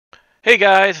Hey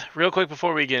guys, real quick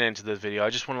before we get into this video,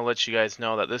 I just want to let you guys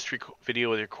know that this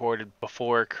video was recorded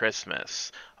before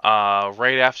Christmas.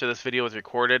 Right after this video was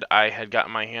recorded, I had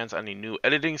gotten my hands on a new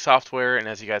editing software, and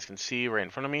as you guys can see right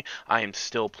in front of me, I am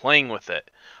still playing with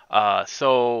it.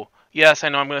 So yes, I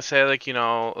know I'm gonna say a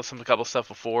couple stuff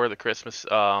before the Christmas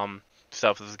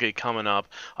stuff that's gonna be coming up.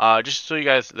 Just so you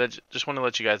guys, just want to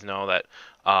let you guys know that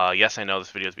yes, I know this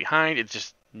video is behind. It's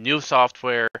just new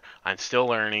software. I'm still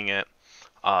learning it.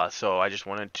 So I just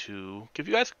wanted to give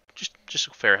you guys just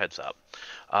a fair heads up.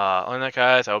 Other than that,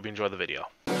 guys, I hope you enjoy the video.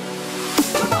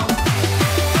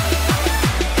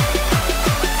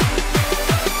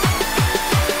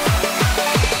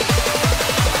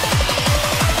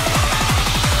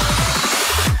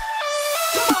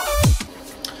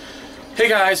 Hey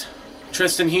guys,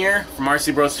 Tristan here from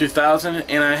RC Bros 2000,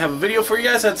 and I have a video for you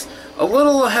guys that's a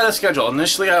little ahead of schedule.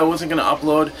 Initially, I wasn't going to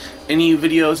upload any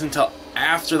videos until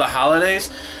after the holidays,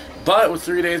 but with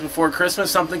 3 days before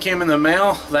Christmas, something came in the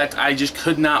mail that I just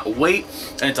could not wait,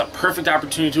 and it's a perfect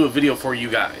opportunity to do a video for you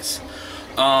guys.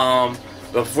 But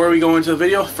before we go into the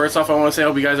video, first off, I want to say I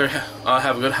hope you guys are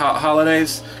have a good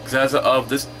holidays, because as of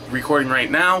this recording right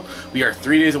now, we are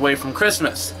 3 days away from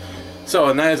Christmas. So,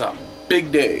 and that is a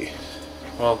big day.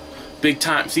 Well, big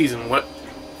time season.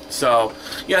 So,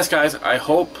 yes, guys, I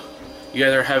hope you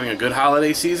guys are having a good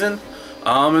holiday season.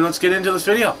 And let's get into this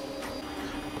video.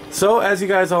 So, as you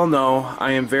guys all know,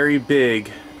 I am very big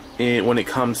when it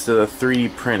comes to the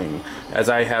 3D printing, as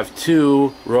I have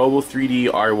two Robo 3D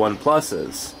R1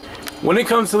 Pluses. When it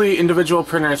comes to the individual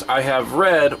printers, I have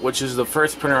Red, which is the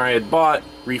first printer I had bought,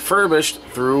 refurbished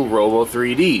through Robo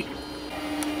 3D.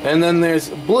 And then there's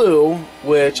Blue,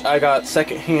 which I got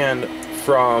secondhand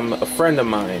from a friend of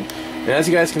mine. And as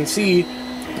you guys can see,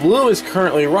 Blue is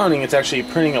currently running. It's actually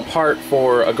printing a part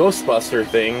for a Ghostbuster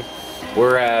thing,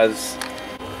 whereas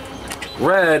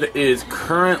Red is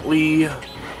currently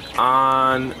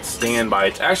on standby.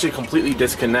 It's actually completely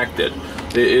disconnected.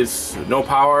 There is no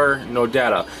power, no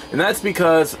data. And that's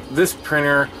because this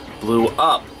printer blew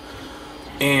up.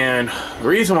 And the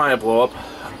reason why it blew up,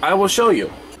 I will show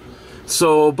you.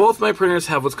 So both my printers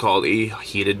have what's called a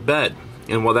heated bed.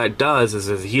 And what that does is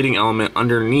there's a heating element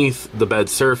underneath the bed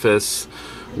surface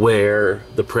where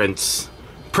the prints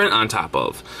print on top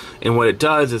of. And what it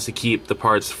does is to keep the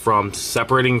parts from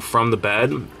separating from the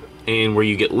bed and where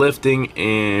you get lifting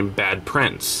and bad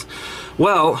prints.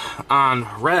 Well, on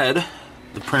Red,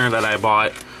 the printer that I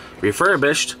bought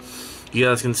refurbished, you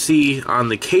guys can see on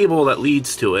the cable that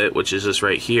leads to it, which is just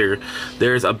right here,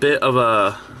 there's a bit of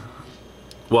a,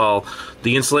 well,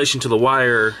 the insulation to the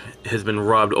wire has been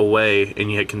rubbed away,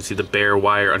 and you can see the bare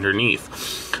wire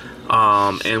underneath.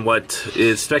 And what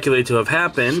is speculated to have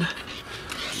happened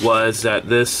was that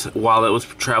this, while it was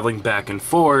traveling back and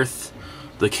forth,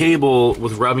 the cable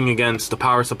was rubbing against the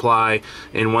power supply,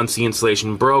 and once the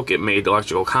insulation broke, it made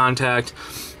electrical contact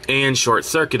and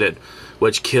short-circuited,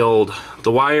 which killed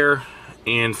the wire,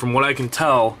 and from what I can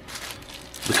tell,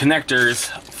 the connectors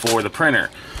for the printer.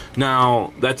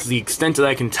 Now, that's the extent that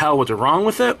I can tell what's wrong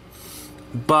with it,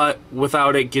 but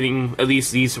without it getting at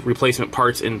least these replacement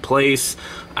parts in place,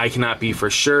 I cannot be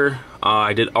for sure.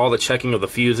 I did all the checking of the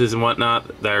fuses and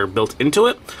whatnot that are built into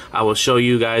it. I will show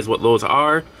you guys what those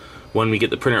are when we get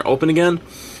the printer open again,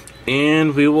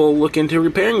 and we will look into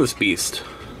repairing this beast.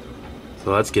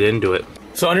 So let's get into it.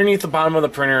 So underneath the bottom of the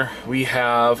printer, we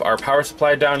have our power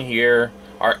supply down here,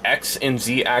 our X and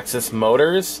Z axis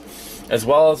motors, as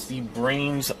well as the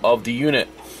brains of the unit,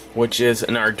 which is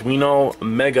an Arduino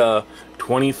Mega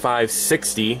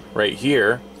 2560 right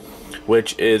here,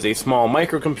 which is a small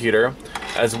microcomputer,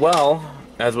 as well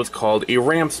as what's called a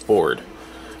ramps board,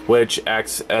 which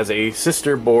acts as a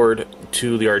sister board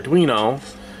to the Arduino,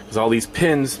 because all these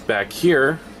pins back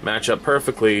here match up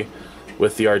perfectly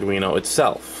with the Arduino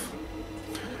itself.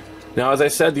 Now, as I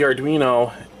said, the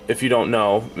Arduino, if you don't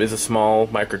know, is a small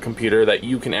microcomputer that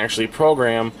you can actually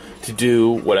program to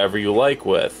do whatever you like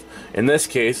with. In this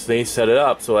case, they set it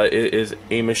up so that it is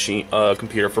a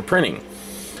computer for printing.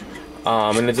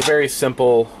 And it's a very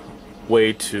simple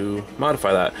way to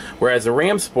modify that. Whereas the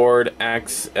ramps board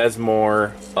acts as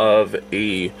more of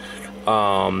a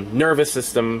nervous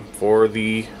system for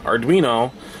the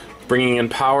Arduino, bringing in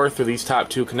power through these top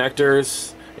two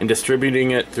connectors and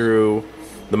distributing it through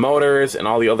the motors and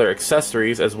all the other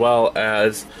accessories, as well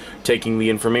as taking the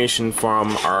information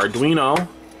from our Arduino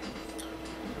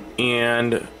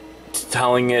and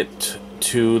telling it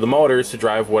to the motors to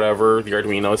drive whatever the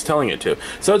Arduino is telling it to.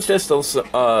 So it's just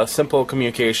a simple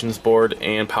communications board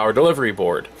and power delivery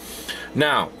board.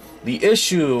 Now, the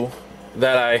issue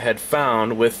that I had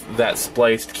found with that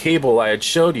spliced cable I had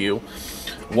showed you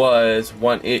was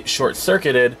when it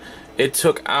short-circuited, it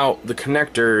took out the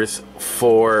connectors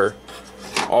for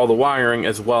all the wiring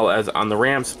as well as on the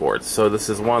ramps board. So this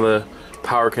is one of the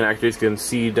power connectors. You can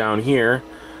see down here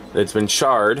that's been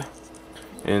charred,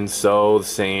 and so the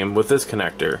same with this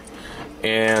connector,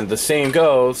 and the same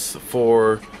goes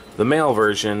for the male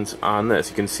versions on this.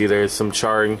 You can see there's some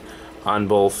charring on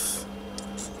both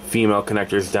female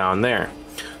connectors down there.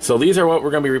 So these are what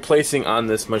we're going to be replacing on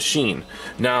this machine.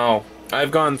 Now I've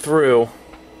gone through,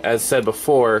 as said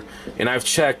before, and I've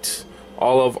checked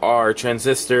all of our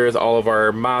transistors, all of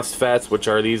our MOSFETs, which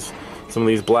are these, some of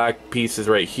these black pieces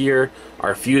right here,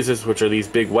 our fuses, which are these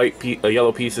big white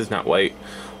yellow pieces, not white.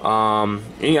 And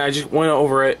yeah, I just went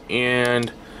over it,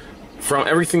 and from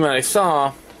everything that I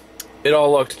saw, it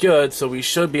all looked good, so we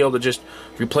should be able to just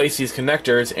replace these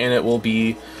connectors and it will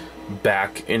be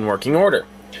back in working order.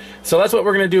 So that's what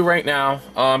we're going to do right now.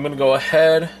 I'm going to go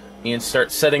ahead and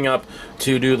start setting up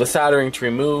to do the soldering to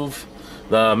remove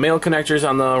the male connectors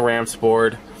on the ramps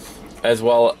board, as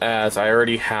well as I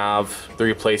already have the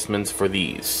replacements for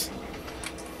these.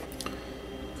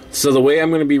 So the way I'm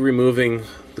going to be removing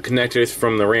the connectors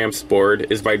from the ramps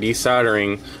board is by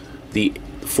desoldering the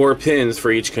 4 pins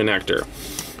for each connector.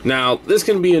 Now this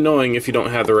can be annoying if you don't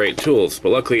have the right tools, but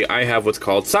luckily I have what's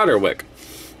called solder wick,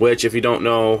 which, if you don't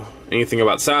know anything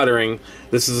about soldering,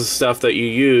 this is the stuff that you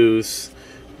use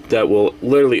that will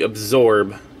literally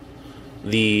absorb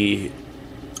the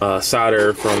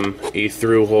solder from a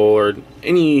through hole or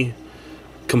any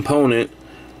component,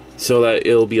 so that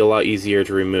it'll be a lot easier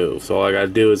to remove. So all I gotta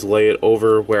do is lay it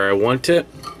over where I want it,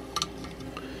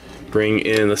 bring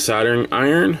in the soldering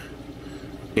iron,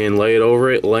 and lay it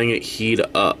over it, letting it heat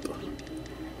up.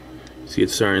 See,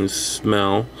 it's starting to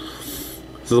smell.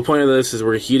 So the point of this is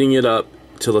we're heating it up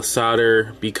till the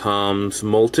solder becomes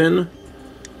molten,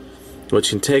 which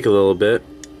can take a little bit,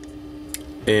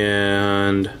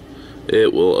 and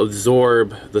it will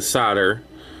absorb the solder,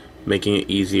 making it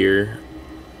easier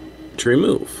to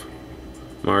remove.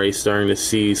 I'm already starting to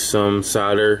see some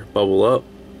solder bubble up.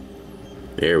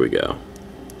 There we go.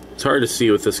 It's hard to see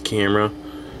with this camera.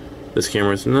 This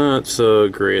camera's not so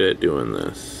great at doing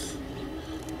this,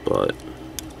 but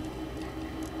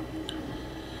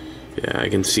yeah, I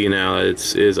can see now that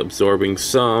it is absorbing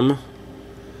some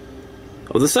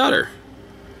of the solder.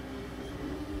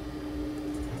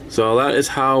 So that is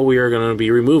how we are going to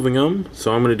be removing them.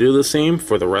 So I'm going to do the same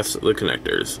for the rest of the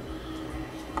connectors.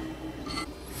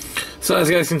 So as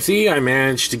you guys can see, I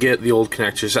managed to get the old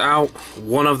connectors out.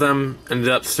 One of them ended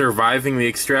up surviving the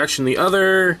extraction, the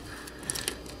other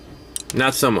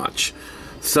not so much.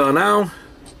 So now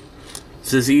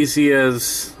it's as easy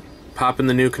as popping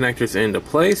the new connectors into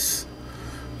place.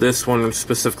 This one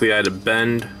specifically I had to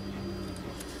bend,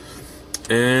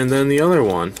 and then the other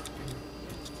one,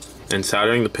 and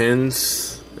soldering the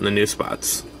pins in the new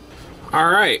spots.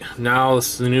 Alright, now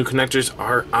the new connectors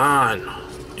are on,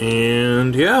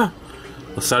 and yeah,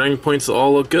 the soldering points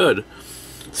all look good.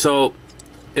 So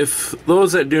if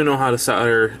those that do know how to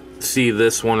solder see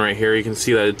this one right here, you can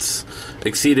see that it's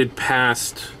exceeded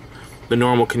past the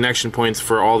normal connection points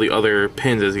for all the other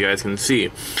pins, as you guys can see.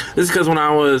 This is because when I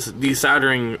was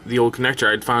desoldering the old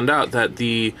connector, I'd found out that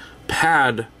the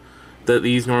pad that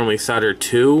these normally solder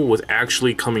to was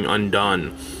actually coming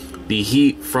undone. The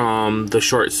heat from the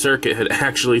short circuit had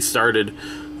actually started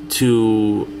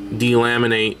to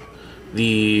delaminate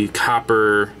the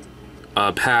copper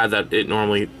pad that it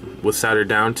normally was soldered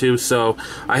down to, so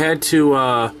I had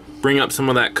to bring up some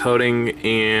of that coating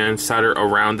and solder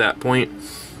around that point.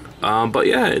 But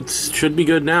yeah, it should be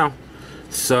good now.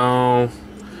 So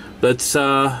let's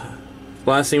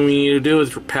last thing we need to do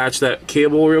is patch that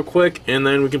cable real quick, and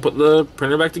then we can put the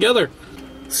printer back together.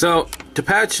 So to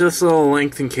patch this little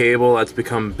length in cable that's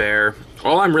become bare,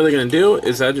 all I'm really going to do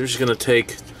is I'm just going to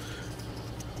take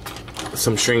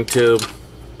some shrink tube,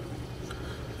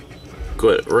 go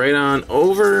it right on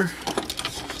over,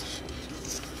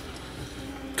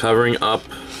 covering up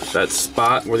that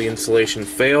spot where the insulation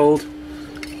failed.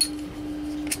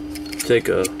 Take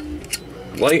a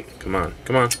light, come on,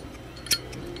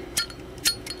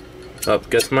 up,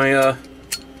 guess my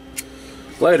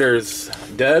lighter's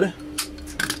dead,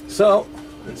 so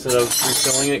instead of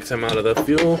refilling it because I'm out of the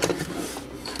fuel,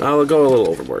 I'll go a little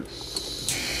overboard.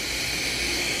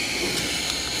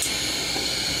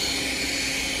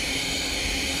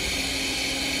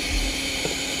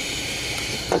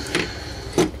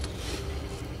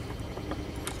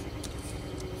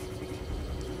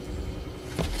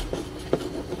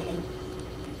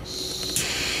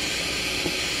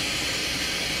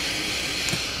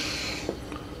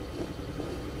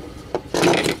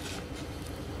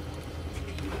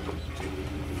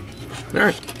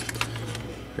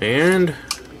 And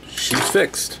she's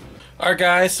fixed. Alright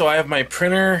guys, so I have my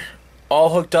printer all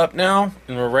hooked up now,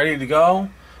 and we're ready to go.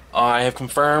 I have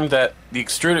confirmed that the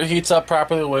extruder heats up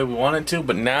properly the way we want it to,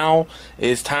 but now it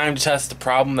is time to test the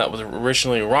problem that was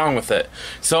originally wrong with it.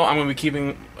 So I'm going to be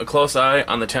keeping a close eye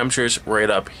on the temperatures right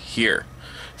up here.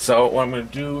 So what I'm going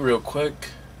to do real quick.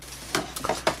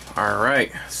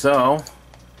 Alright, so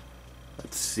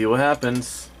let's see what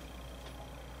happens.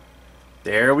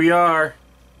 There we are.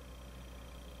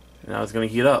 Now it's going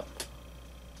to heat up.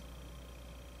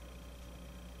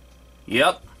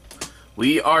 Yep.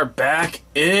 We are back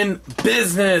in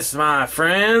business, my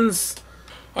friends.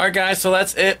 Alright guys, so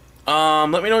that's it.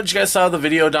 Let me know what you guys saw of the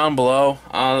video down below.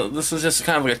 This was just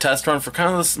kind of like a test run for kind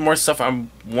of this more stuff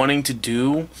I'm wanting to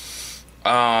do.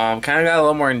 Kind of got a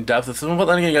little more in depth. But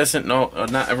then again, you guys didn't know,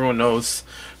 not everyone knows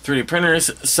 3D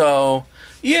printers. So,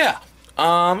 yeah.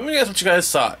 Let me guess what you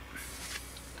guys thought.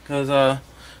 Because,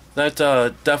 that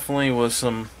definitely was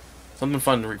something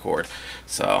fun to record.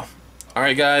 So,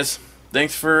 alright guys.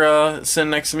 Thanks for sitting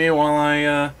next to me while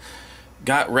I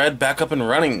got Red back up and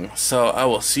running. So I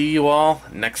will see you all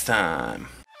next time.